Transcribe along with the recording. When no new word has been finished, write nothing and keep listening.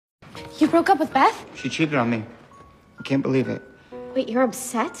You broke up with Beth? She cheated on me. I can't believe it. Wait, you're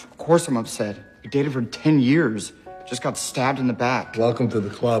upset? Of course I'm upset. We dated for 10 years. Just got stabbed in the back. Welcome to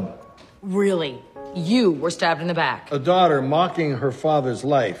the club. Really? You were stabbed in the back? A daughter mocking her father's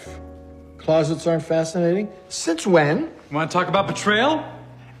life. Closets aren't fascinating? Since when? Want to talk about betrayal?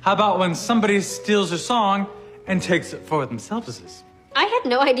 How about when somebody steals your song and takes it for themselves? I had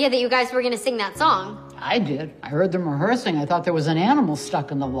no idea that you guys were gonna sing that song. I did. I heard them rehearsing. I thought there was an animal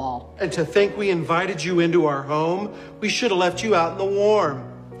stuck in the wall. And to think we invited you into our home, we should have left you out in the warm.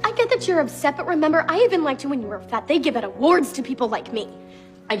 I get that you're upset, but remember, I even liked you when you were fat. They give out awards to people like me.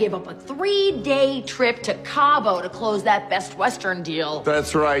 I gave up a 3-day trip to Cabo to close that Best Western deal.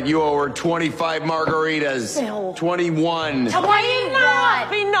 That's right. You owe her 25 margaritas. Phil. 21.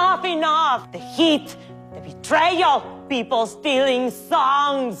 Enough! The heat, the betrayal, people stealing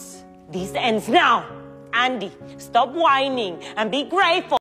songs. This ends now. Andy, stop whining and be grateful.